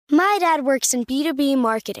My dad works in B2B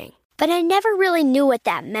marketing, but I never really knew what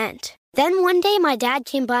that meant. Then one day my dad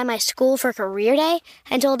came by my school for career day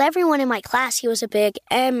and told everyone in my class he was a big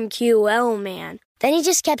MQL man. Then he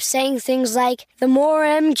just kept saying things like, the more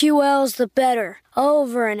MQLs, the better,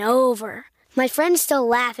 over and over. My friends still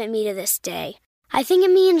laugh at me to this day. I think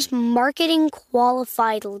it means marketing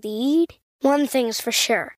qualified lead. One thing's for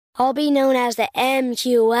sure. I'll be known as the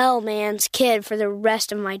MQL man's kid for the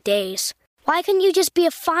rest of my days. Why couldn't you just be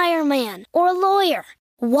a fireman or a lawyer?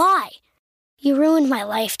 Why? You ruined my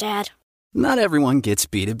life, Dad. Not everyone gets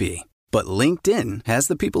B2B, but LinkedIn has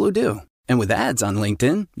the people who do. And with ads on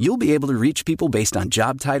LinkedIn, you'll be able to reach people based on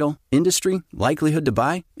job title, industry, likelihood to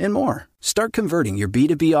buy, and more. Start converting your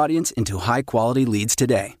B2B audience into high-quality leads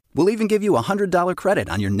today. We'll even give you a $100 credit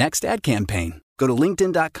on your next ad campaign. Go to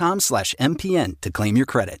linkedin.com/MPN to claim your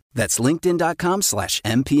credit. That's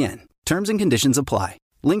linkedin.com/MPN. Terms and conditions apply.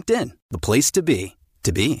 LinkedIn, the place to be,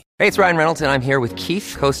 to be. Hey, it's Ryan Reynolds, and I'm here with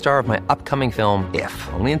Keith, co-star of my upcoming film, If,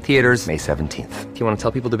 only in theaters May 17th. Do you want to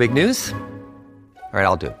tell people the big news? All right,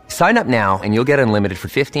 I'll do it. Sign up now and you'll get unlimited for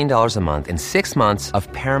 $15 a month and 6 months of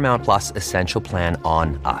Paramount Plus Essential Plan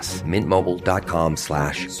on us.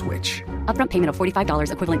 MintMobile.com/switch. Upfront payment of $45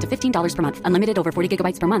 equivalent to $15 per month. Unlimited over 40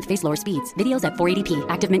 gigabytes per month. Face lower speeds. Videos at 480p.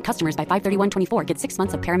 Active Mint customers by 531.24 get 6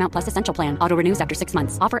 months of Paramount Plus Essential Plan. Auto renews after 6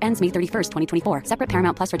 months. Offer ends May 31st, 2024. Separate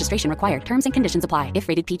Paramount Plus registration required. Terms and conditions apply if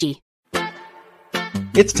rated PG.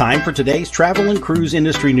 It's time for today's travel and cruise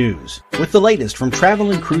industry news. With the latest from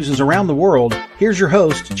travel and cruises around the world, here's your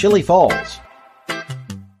host, Chili Falls.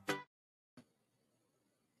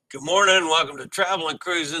 Good morning. Welcome to Travel and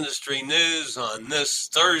Cruise Industry News on this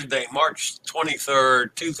Thursday, March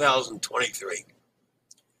 23rd, 2023.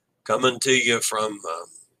 Coming to you from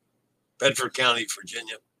Bedford County,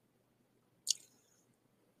 Virginia.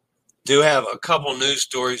 Do have a couple news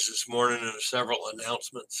stories this morning and several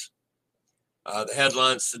announcements. The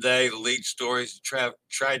headlines today, the lead story is a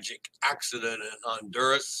tragic accident in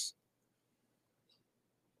Honduras.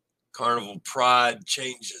 Carnival Pride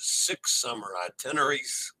changes 6 summer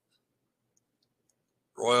itineraries.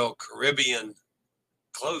 Royal Caribbean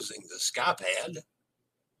closing the Skypad.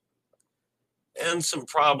 And some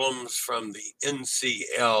problems from the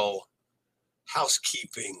NCL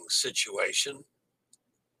housekeeping situation.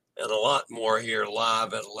 And a lot more here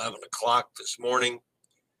live at 11 o'clock this morning.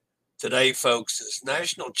 Today, folks, is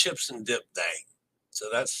National Chips and Dip Day. So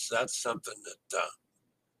that's something that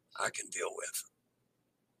I can deal with.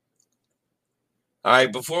 All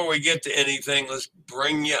right, before we get to anything, let's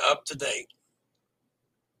bring you up to date.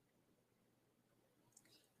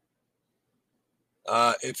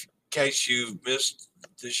 In case you missed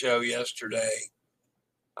the show yesterday,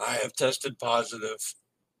 I have tested positive.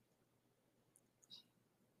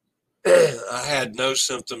 I had no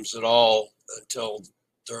symptoms at all until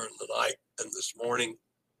during the night and this morning.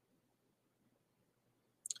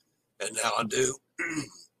 And now I do.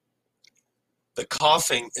 The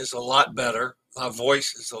coughing is a lot better. My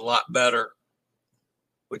voice is a lot better,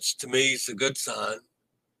 which to me is a good sign.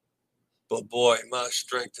 But boy, my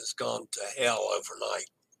strength has gone to hell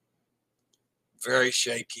overnight. Very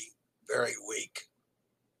shaky, very weak.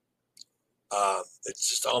 It's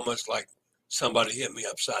just almost like somebody hit me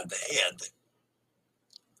upside the head.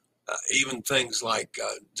 Even things like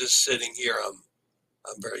just sitting here, I'm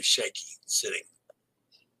very shaky sitting.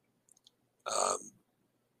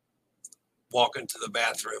 Walking to the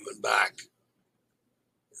bathroom and back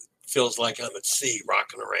feels like I'm at sea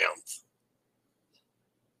rocking around.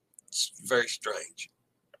 It's very strange.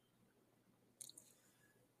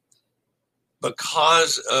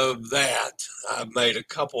 Because of that, I've made a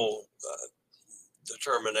couple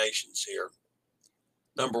determinations here.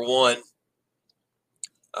 Number one,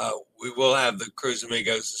 we will have the Cruise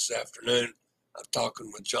Amigos this afternoon. I'm talking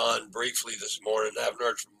with John briefly this morning. I haven't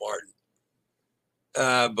heard from Martin.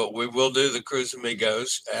 But we will do the Cruise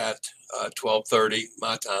Amigos at 12:30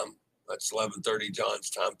 my time. That's 11:30 John's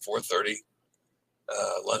time, 4:30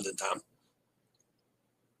 London time.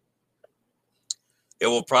 It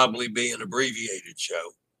will probably be an abbreviated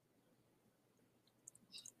show.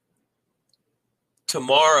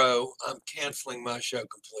 Tomorrow, I'm canceling my show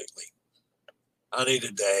completely. I need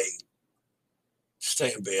a day to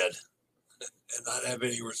stay in bed and not have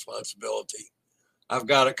any responsibility. I've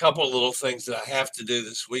got a couple of little things that I have to do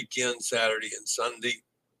this weekend, Saturday and Sunday,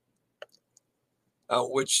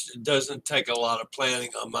 which doesn't take a lot of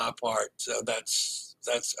planning on my part, so that's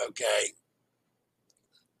okay.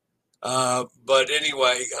 But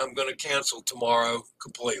anyway, I'm going to cancel tomorrow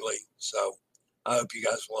completely, so I hope you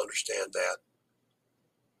guys will understand that.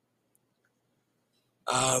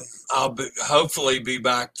 I'll hopefully be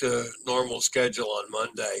back to normal schedule on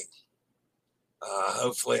Monday.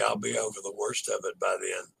 Hopefully I'll be over the worst of it by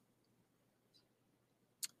then.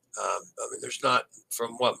 I mean, there's not,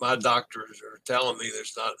 from what my doctors are telling me,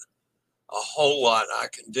 there's not a whole lot I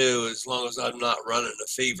can do as long as I'm not running a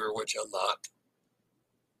fever, which I'm not.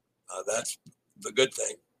 That's the good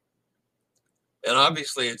thing. And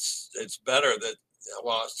obviously it's better that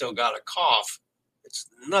while I still got a cough, it's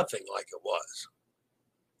nothing like it was.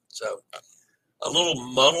 So a little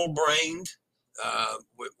muddle brained,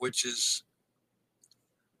 which is,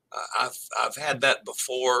 I've had that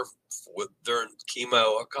before during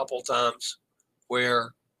chemo a couple times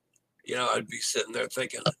where, I'd be sitting there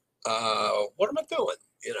thinking, what am I doing?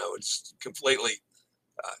 It's completely,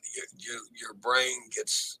 your brain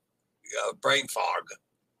gets brain fog,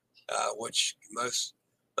 which most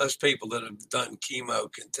people that have done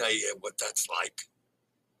chemo can tell you what that's like.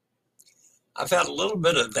 I've had a little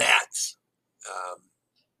bit of that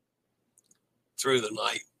through the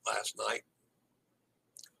night last night.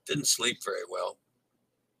 Didn't sleep very well.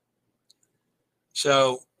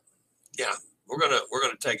 So, yeah, we're gonna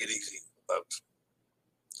take it easy, folks.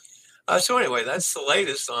 So anyway, that's the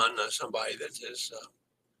latest on somebody that is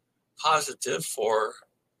positive for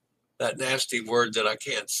that nasty word that I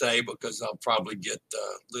can't say because I'll probably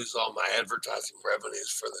lose all my advertising revenues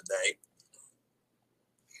for the day.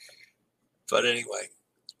 But anyway,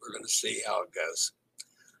 we're going to see how it goes.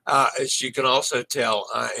 As you can also tell,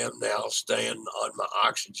 I am now staying on my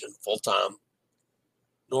oxygen full time.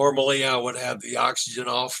 Normally, I would have the oxygen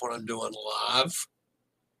off when I'm doing live.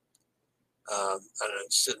 And I'm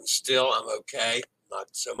sitting still. I'm okay. Not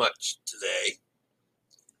so much today.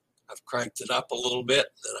 I've cranked it up a little bit,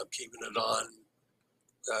 and I'm keeping it on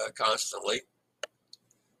constantly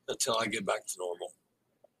until I get back to normal.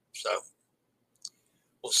 So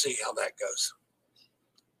we'll see how that goes.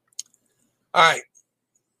 All right.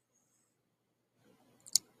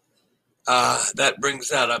 That brings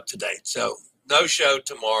that up to date. So no show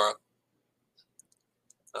tomorrow.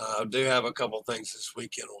 I do have a couple things this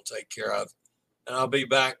weekend we'll take care of. And I'll be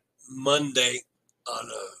back Monday on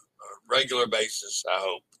a regular basis, I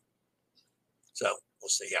hope. So we'll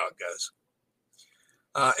see how it goes.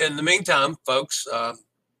 In the meantime, folks, I'll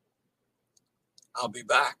be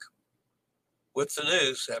back with the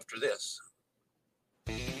news after this.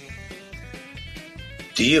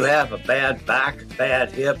 Do you have a bad back,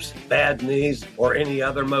 bad hips, bad knees, or any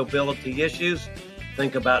other mobility issues?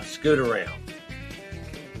 Think about Scootaround.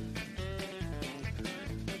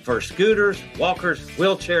 For scooters, walkers,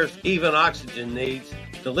 wheelchairs, even oxygen needs,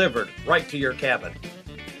 delivered right to your cabin.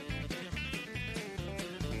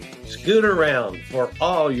 Scootaround for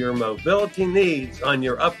all your mobility needs on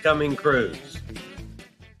your upcoming cruise.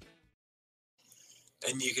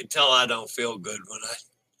 And you can tell I don't feel good when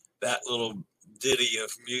that little ditty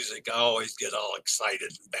of music, I always get all excited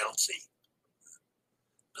and bouncy.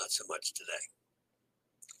 Not so much today.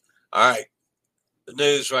 All right. The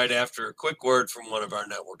news right after a quick word from one of our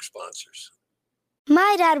network sponsors.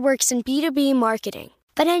 My dad works in B2B marketing,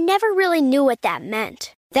 but I never really knew what that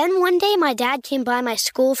meant. Then one day my dad came by my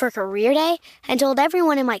school for career day and told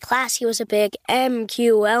everyone in my class he was a big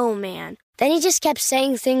MQL man. Then he just kept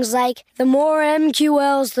saying things like, the more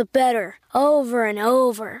MQLs, the better, over and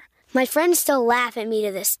over. My friends still laugh at me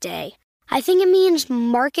to this day. I think it means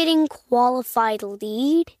marketing qualified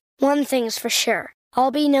lead. One thing's for sure. I'll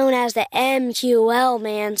be known as the MQL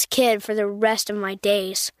man's kid for the rest of my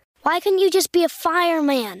days. Why couldn't you just be a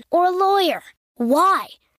fireman or a lawyer? Why?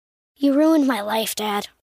 You ruined my life, Dad.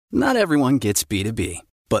 Not everyone gets B2B,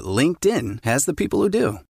 but LinkedIn has the people who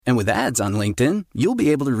do. And with ads on LinkedIn, you'll be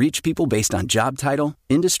able to reach people based on job title,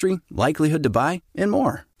 industry, likelihood to buy, and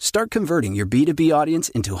more. Start converting your B2B audience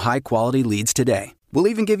into high-quality leads today. We'll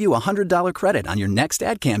even give you a $100 credit on your next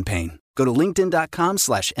ad campaign. Go to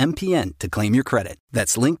linkedin.com/MPN to claim your credit.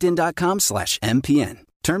 That's linkedin.com/MPN.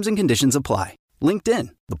 Terms and conditions apply. LinkedIn,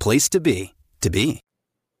 the place to be, to be.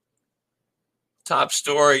 Top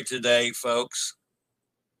story today, folks,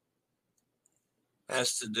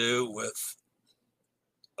 has to do with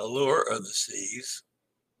Allure of the Seas.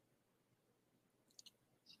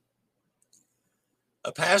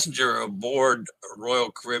 A passenger aboard a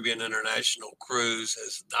Royal Caribbean International cruise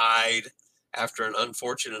has died after an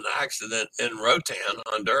unfortunate accident in Roatan,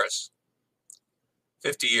 Honduras.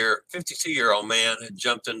 52-year-old man had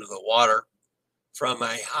jumped into the water from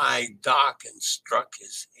a high dock and struck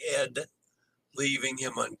his head, leaving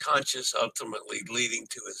him unconscious, ultimately leading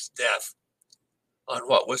to his death on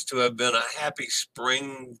what was to have been a happy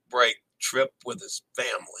spring break trip with his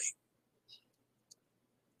family.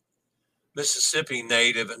 Mississippi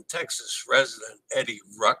native and Texas resident Eddie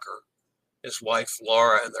Rucker, his wife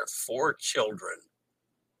Laura, and their 4 children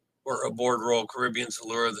were aboard Royal Caribbean's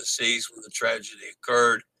Allure of the Seas when the tragedy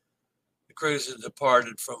occurred. The cruise had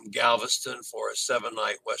departed from Galveston for a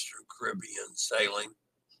 7-night Western Caribbean sailing.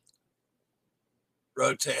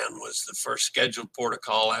 Roatan was the first scheduled port of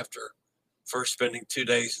call after first spending 2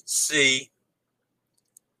 days at sea.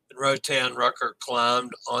 In Roatan, Rucker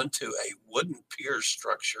climbed onto a wooden pier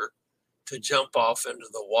structure to jump off into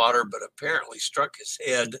the water, but apparently struck his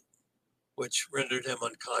head, which rendered him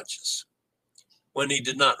unconscious. When he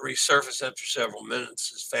did not resurface after several minutes,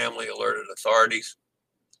 his family alerted authorities.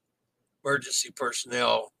 Emergency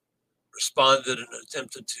personnel responded and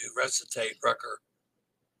attempted to resuscitate Rucker,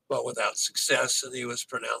 but without success, and he was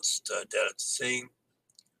pronounced dead at the scene.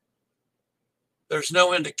 There's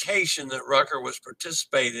no indication that Rucker was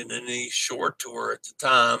participating in any shore tour at the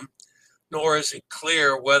time, nor is it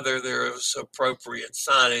clear whether there was appropriate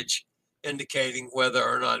signage indicating whether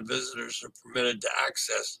or not visitors are permitted to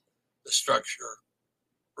access the structure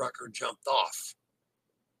Rucker jumped off.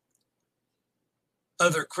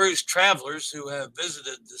 Other cruise travelers who have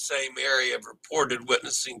visited the same area have reported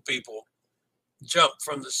witnessing people jump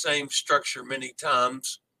from the same structure many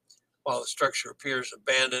times. While the structure appears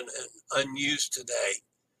abandoned and unused today,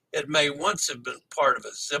 it may once have been part of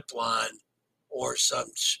a zip line or some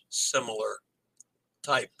similar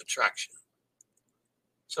type attraction.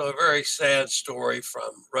 So a very sad story from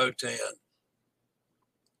Roatan.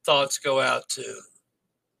 Thoughts go out to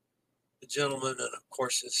the gentleman and, of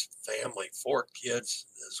course, his family, 4 kids,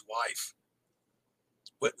 and his wife.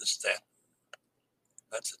 Witnessed that.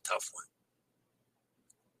 That's a tough one.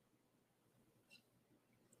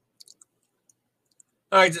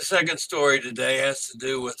 All right, the second story today has to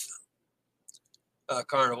do with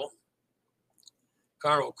Carnival.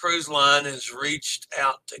 Carnival Cruise Line has reached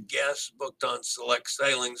out to guests booked on select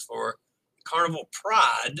sailings for Carnival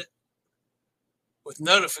Pride with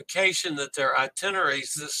notification that their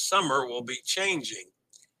itineraries this summer will be changing.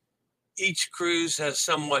 Each cruise has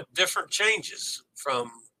somewhat different changes,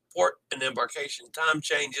 from port and embarkation time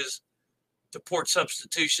changes to port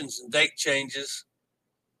substitutions and date changes.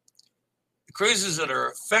 The cruises that are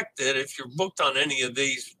affected, if you're booked on any of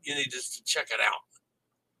these, you need just to check it out.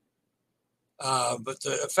 But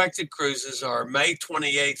the affected cruises are May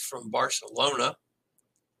 28th from Barcelona,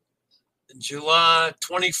 and July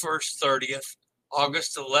 21st, 30th,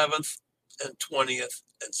 August 11th and 20th,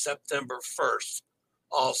 and September 1st,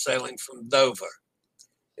 all sailing from Dover.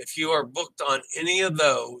 If you are booked on any of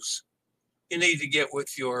those, you need to get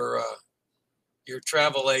with your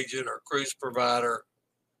travel agent or cruise provider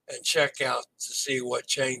and check out to see what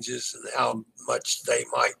changes and how much they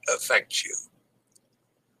might affect you.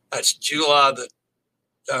 That's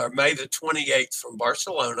May the 28th from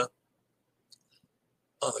Barcelona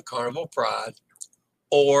on the Carnival Pride,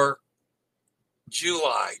 or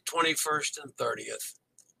July 21st and 30th,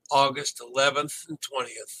 August 11th and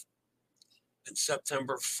 20th, and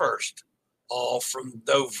September 1st, all from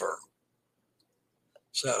Dover.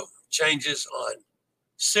 So changes on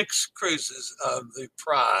 6 cruises of the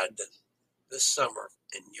Pride this summer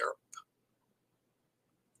in Europe.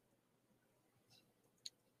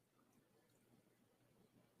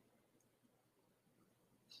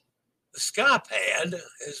 The SkyPad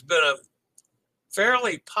has been a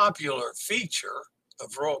fairly popular feature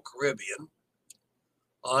of Royal Caribbean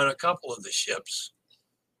on a couple of the ships.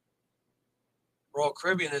 Royal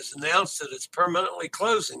Caribbean has announced that it's permanently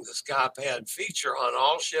closing the SkyPad feature on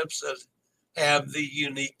all ships that have the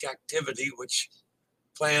unique activity, which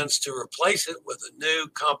plans to replace it with a new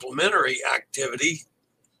complementary activity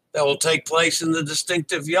that will take place in the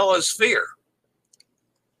distinctive yellow sphere.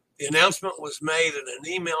 The announcement was made in an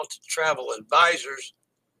email to travel advisors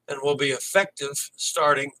and will be effective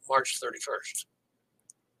starting March 31st.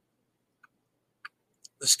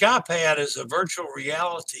 The SkyPad is a virtual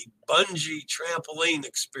reality bungee trampoline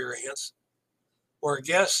experience where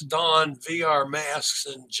guests don VR masks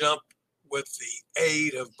and jump with the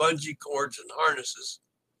aid of bungee cords and harnesses.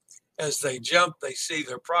 As they jump, they see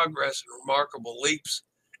their progress and remarkable leaps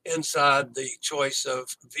inside the choice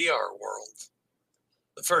of VR world.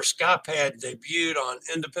 The first SkyPad debuted on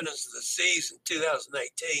Independence of the Seas in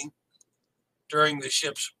 2018 during the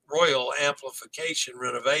ship's Royal Amplification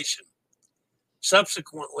renovation.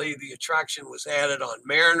 Subsequently, the attraction was added on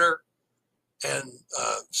Mariner and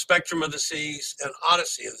Spectrum of the Seas and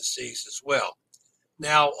Odyssey of the Seas as well.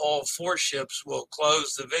 Now all 4 ships will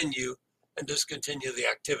close the venue and discontinue the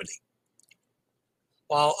activity.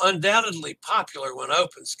 While undoubtedly popular when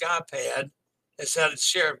open, SkyPad has had its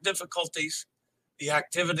share of difficulties. The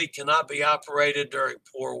activity cannot be operated during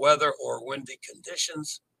poor weather or windy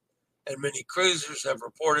conditions, and many cruisers have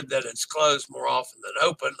reported that it's closed more often than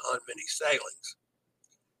open on many sailings.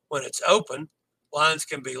 When it's open, lines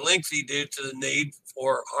can be lengthy due to the need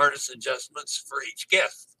for harness adjustments for each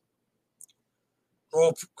guest.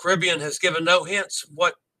 Royal Caribbean has given no hints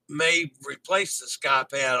what may replace the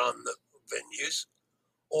SkyPad on the venues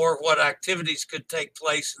or what activities could take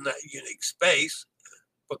place in that unique space,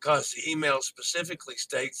 because the email specifically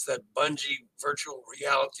states that Bungee virtual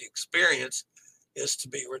reality experience is to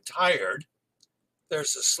be retired.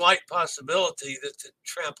 There's a slight possibility that the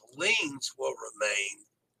trampolines will remain,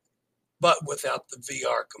 but without the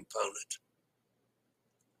VR component.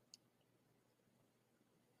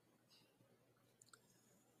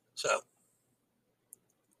 So,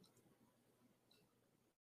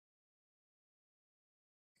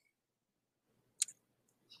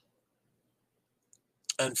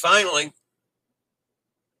 and finally,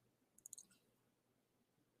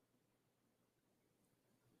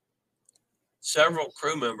 several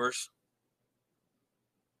crew members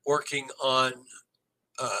working on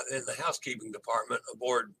in the housekeeping department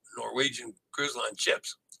aboard Norwegian Cruise Line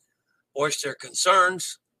ships voiced their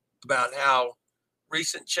concerns about how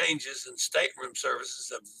recent changes in stateroom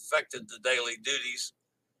services have affected the daily duties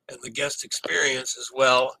and the guest experience, as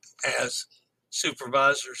well as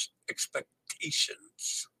supervisors'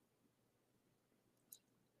 expectations.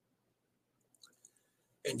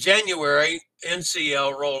 In January,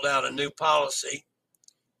 NCL rolled out a new policy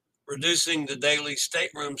reducing the daily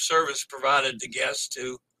stateroom service provided to guests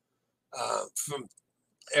to from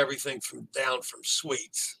everything from down from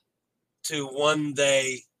suites to 1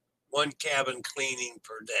 day, one cabin cleaning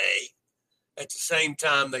per day. At the same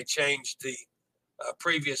time, they changed the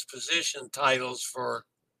previous position titles for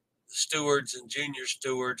the stewards and junior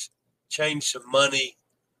stewards, changed some money,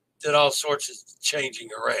 did all sorts of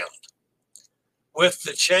changing around. With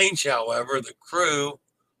the change, however, the crew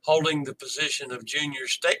holding the position of junior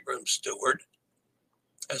stateroom steward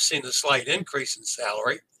has seen a slight increase in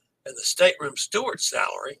salary, and the stateroom steward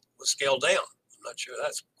salary was scaled down. I'm not sure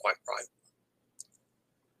that's quite right.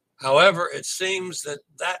 However, it seems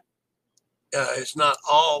that is not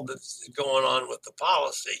all that's going on with the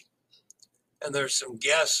policy, and there's some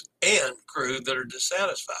guests and crew that are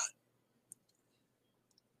dissatisfied.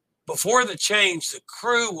 Before the change, the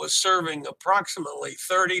crew was serving approximately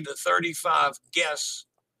 30 to 35 guests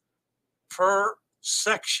per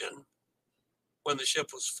section when the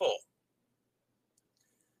ship was full.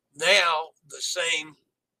 Now, the same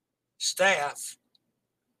staff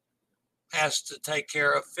has to take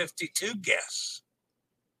care of 52 guests.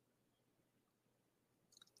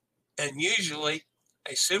 And usually,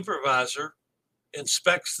 a supervisor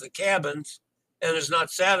inspects the cabins and is not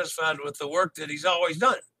satisfied with the work that he's always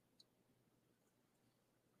done.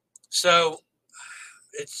 So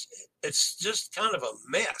it's just kind of a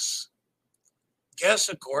mess. Guests,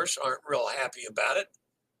 of course, aren't real happy about it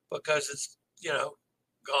because it's,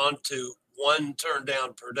 gone to one turn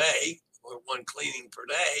down per day or one cleaning per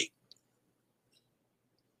day.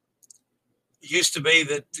 It used to be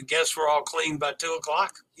that the guests were all cleaned by 2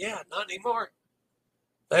 o'clock. Yeah, not anymore.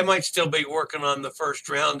 They might still be working on the first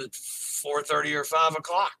round at 4:30 or 5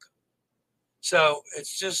 o'clock. So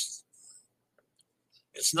it's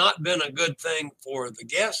not been a good thing for the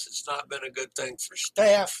guests. It's not been a good thing for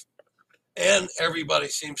staff. And everybody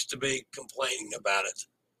seems to be complaining about it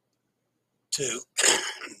to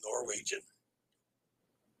Norwegian.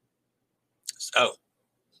 So,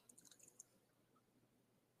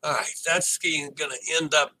 all right, that's going to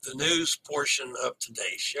end up the news portion of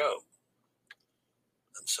today's show.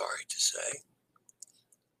 I'm sorry to say.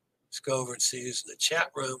 Let's go over and see who's in the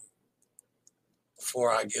chat room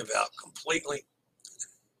before I give out completely.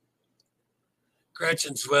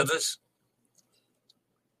 Gretchen's with us.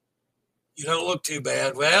 You don't look too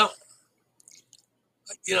bad. Well,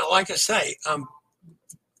 like I say,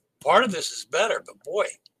 part of this is better, but boy,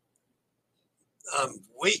 I'm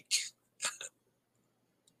weak.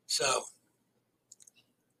 So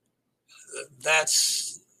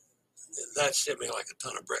that's hit me like a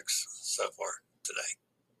ton of bricks so far today.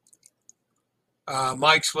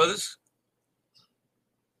 Mike's with us.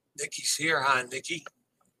 Nikki's here. Hi, Nikki.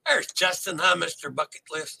 There's Justin. Hi, Mr. Bucket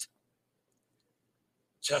List.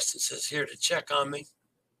 Justin says here to check on me.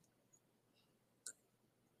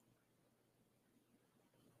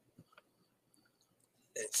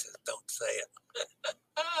 It says don't say it.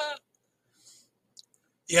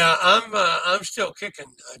 Yeah, I'm still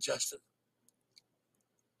kicking, Justin.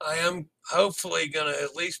 I am hopefully going to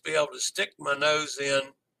at least be able to stick my nose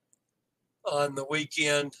in on the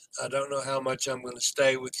weekend. I don't know how much I'm going to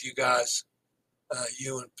stay with you guys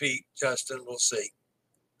You and Pete, Justin, we'll see.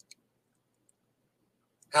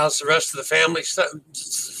 How's the rest of the family?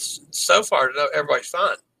 So far, everybody's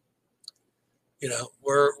fine. You know,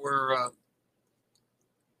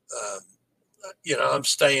 I'm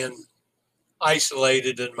staying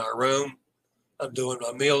isolated in my room. I'm doing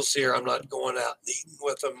my meals here. I'm not going out and eating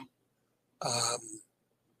with them. I'm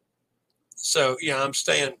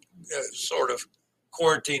staying sort of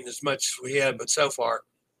quarantined as much as we had, but so far,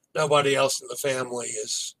 nobody else in the family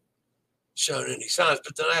has shown any signs.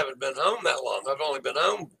 But then I haven't been home that long. I've only been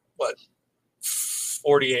home,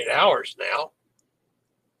 48 hours now.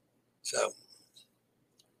 So,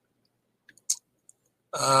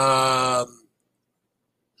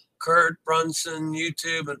 Kurt Brunson,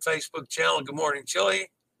 YouTube and Facebook channel. Good morning, Chili.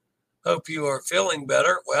 Hope you are feeling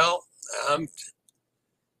better. Well,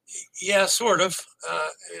 yeah, sort of,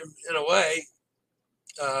 in a way.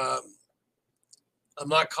 I'm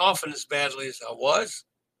not coughing as badly as I was,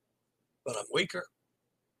 but I'm weaker.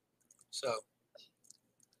 So,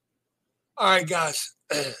 all right, guys,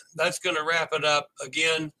 that's going to wrap it up.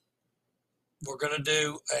 Again, we're going to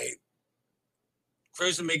do a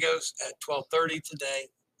Cruz Amigos at 12:30 today,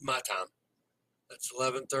 my time. That's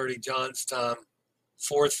 11:30 John's time,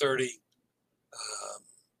 4:30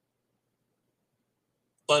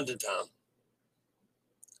 London time.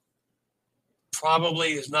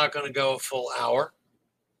 Probably is not going to go a full hour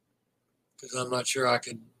because I'm not sure I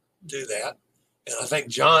could do that. And I think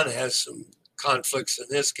John has some conflicts in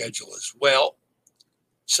his schedule as well.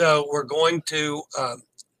 So we're going to do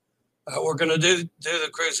the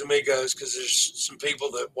Cruz Amigos because there's some people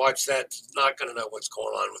that watch that not going to know what's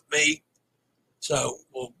going on with me. So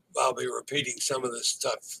I'll be repeating some of this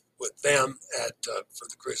stuff with them for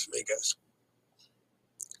the Cruz Amigos.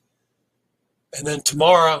 And then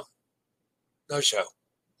tomorrow, no show.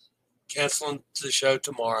 Canceling the show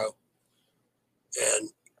tomorrow. And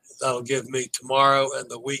that'll give me tomorrow and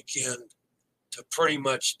the weekend to pretty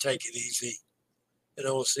much take it easy. And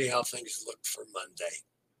then we'll see how things look for Monday.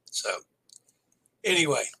 So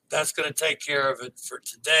anyway, that's going to take care of it for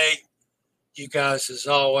today. You guys, as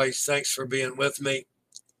always, thanks for being with me.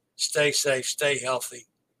 Stay safe, stay healthy.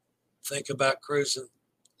 Think about cruising.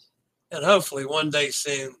 And hopefully one day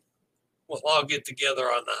soon, we'll all get together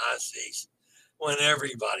on the high seas when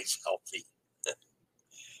everybody's healthy.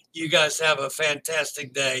 You guys have a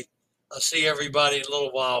fantastic day. I'll see everybody in a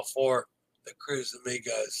little while for the Cruz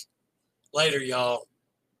Amigos. Later, y'all.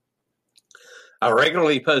 I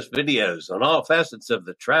regularly post videos on all facets of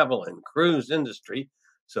the travel and cruise industry.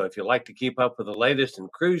 So if you like to keep up with the latest in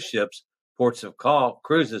cruise ships, ports of call,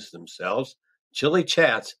 cruises themselves, chilly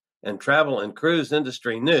chats, and travel and cruise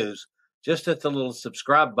industry news, just hit the little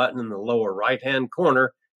subscribe button in the lower right-hand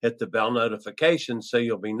corner. Hit the bell notification so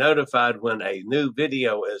you'll be notified when a new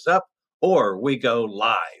video is up or we go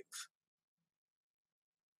live.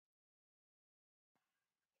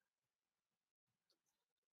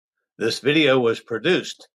 This video was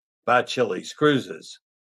produced by Chili's Cruises.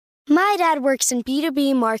 My dad works in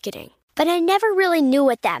B2B marketing, but I never really knew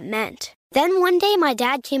what that meant. Then one day my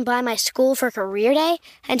dad came by my school for career day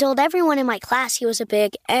and told everyone in my class he was a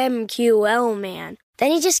big MQL man.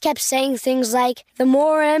 Then he just kept saying things like, the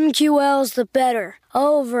more MQLs, the better,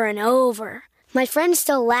 over and over. My friends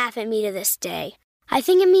still laugh at me to this day. I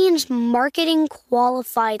think it means marketing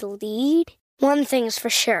qualified lead. One thing's for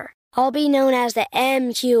sure. I'll be known as the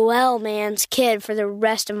MQL man's kid for the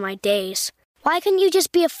rest of my days. Why couldn't you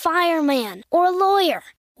just be a fireman or a lawyer?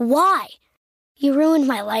 Why? You ruined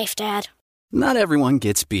my life, Dad. Not everyone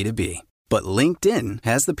gets B2B, but LinkedIn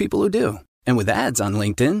has the people who do. And with ads on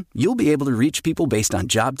LinkedIn, you'll be able to reach people based on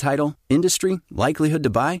job title, industry, likelihood to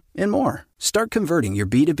buy, and more. Start converting your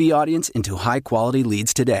B2B audience into high-quality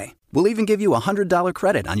leads today. We'll even give you a $100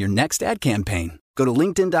 credit on your next ad campaign. Go to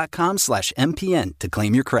linkedin.com/MPN to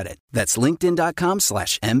claim your credit. That's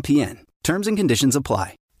linkedin.com/MPN. Terms and conditions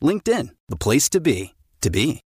apply. LinkedIn, the place to be, to be.